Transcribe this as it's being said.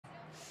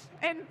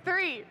In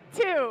 3,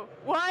 2,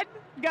 1,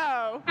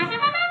 go.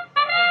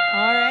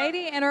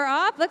 Alrighty, and we're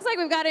off. Looks like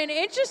we've got an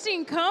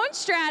interesting cone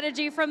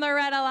strategy from the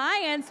Red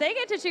Alliance. They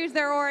get to choose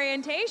their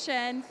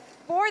orientation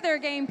for their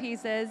game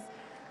pieces.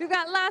 We've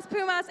got Las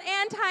Pumas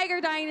and Tiger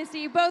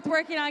Dynasty both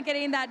working on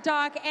getting that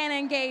dock and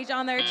engage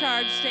on their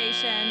charge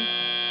station.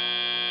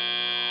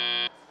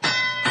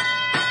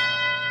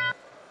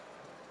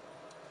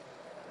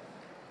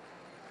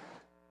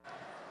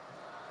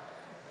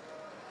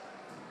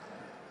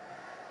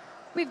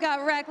 We've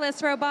got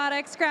Reckless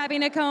Robotics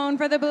grabbing a cone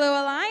for the Blue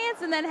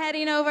Alliance and then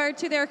heading over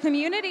to their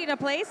community to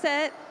place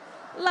it.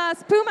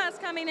 Las Pumas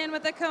coming in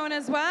with the cone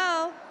as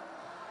well.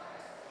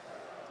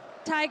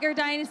 Tiger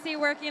Dynasty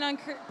working on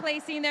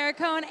placing their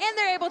cone, and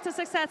they're able to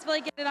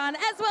successfully get it on,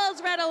 as well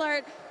as Red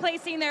Alert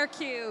placing their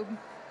cube.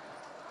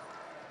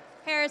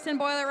 Harrison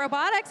Boiler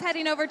Robotics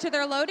heading over to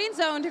their loading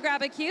zone to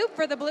grab a cube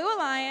for the Blue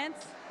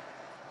Alliance.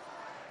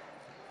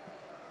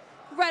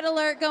 Red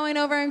Alert going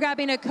over and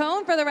grabbing a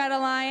cone for the Red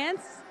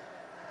Alliance.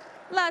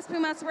 Las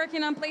Pumas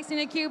working on placing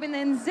a cube and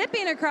then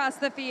zipping across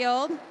the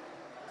field.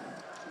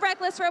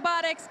 Reckless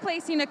Robotics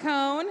placing a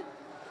cone.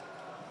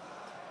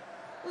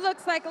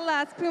 Looks like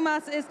Las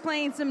Pumas is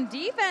playing some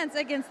defense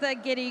against the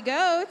Giddy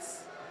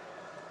Goats.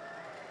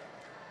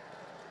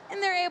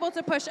 And they're able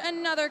to push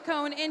another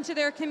cone into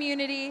their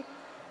community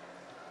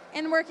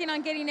and working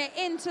on getting it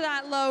into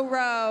that low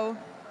row.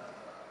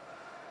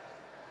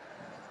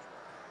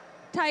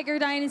 Tiger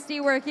Dynasty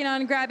working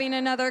on grabbing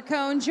another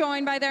cone,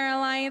 joined by their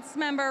Alliance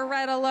member,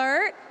 Red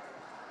Alert.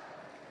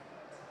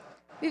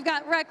 We've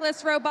got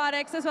Reckless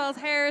Robotics as well as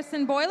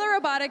Harrison Boiler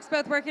Robotics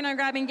both working on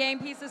grabbing game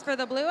pieces for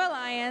the Blue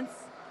Alliance.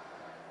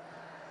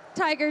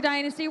 Tiger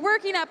Dynasty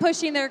working at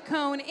pushing their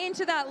cone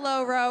into that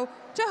low row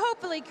to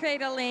hopefully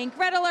create a link.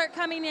 Red Alert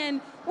coming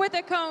in with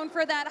a cone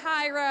for that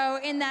high row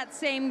in that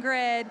same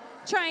grid,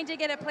 trying to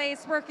get it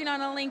placed, working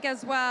on a link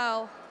as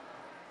well.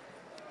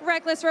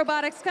 Reckless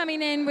Robotics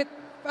coming in with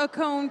a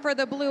cone for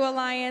the Blue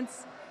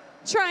Alliance,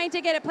 trying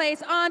to get it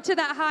placed onto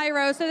that high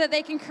row so that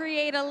they can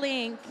create a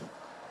link.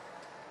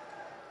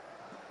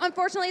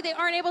 Unfortunately, they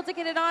aren't able to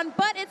get it on,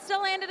 but it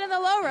still landed in the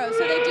low row,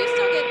 so they do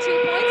still get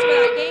 2 points for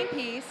that game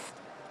piece.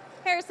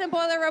 Harrison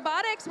Boiler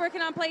Robotics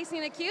working on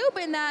placing a cube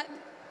in that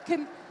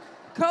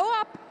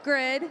co-op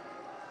grid.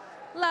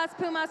 Las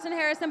Pumas and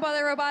Harrison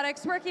Boiler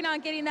Robotics working on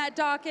getting that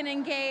dock and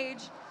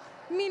engage.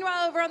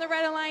 Meanwhile, over on the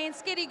Red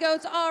Alliance, Giddy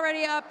Goats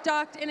already up,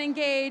 docked and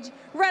engaged.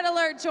 Red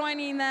Alert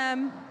joining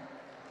them.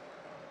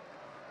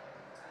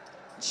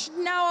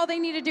 Now all they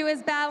need to do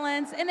is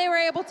balance, and they were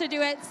able to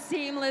do it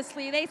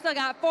seamlessly. They still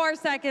got 4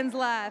 seconds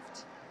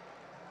left.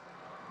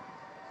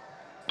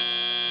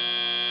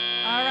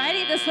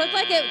 Alrighty, this looked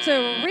like it's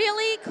a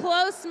really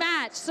close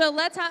match, so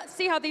let's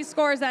see how these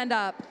scores end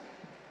up.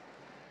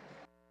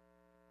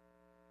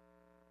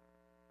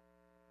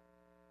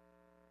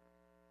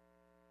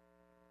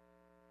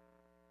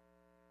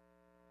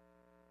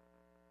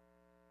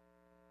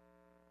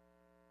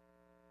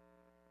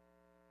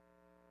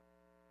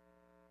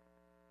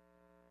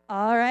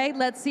 All right,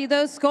 let's see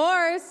those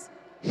scores.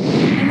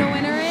 And the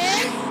winner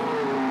is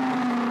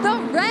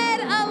the Red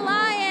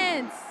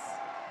Alliance.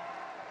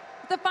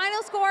 The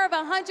final score of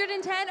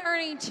 110,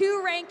 earning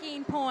 2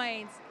 ranking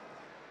points.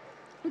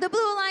 The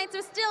Blue Alliance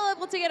are still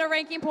able to get a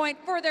ranking point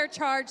for their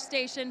charge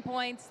station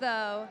points,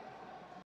 though.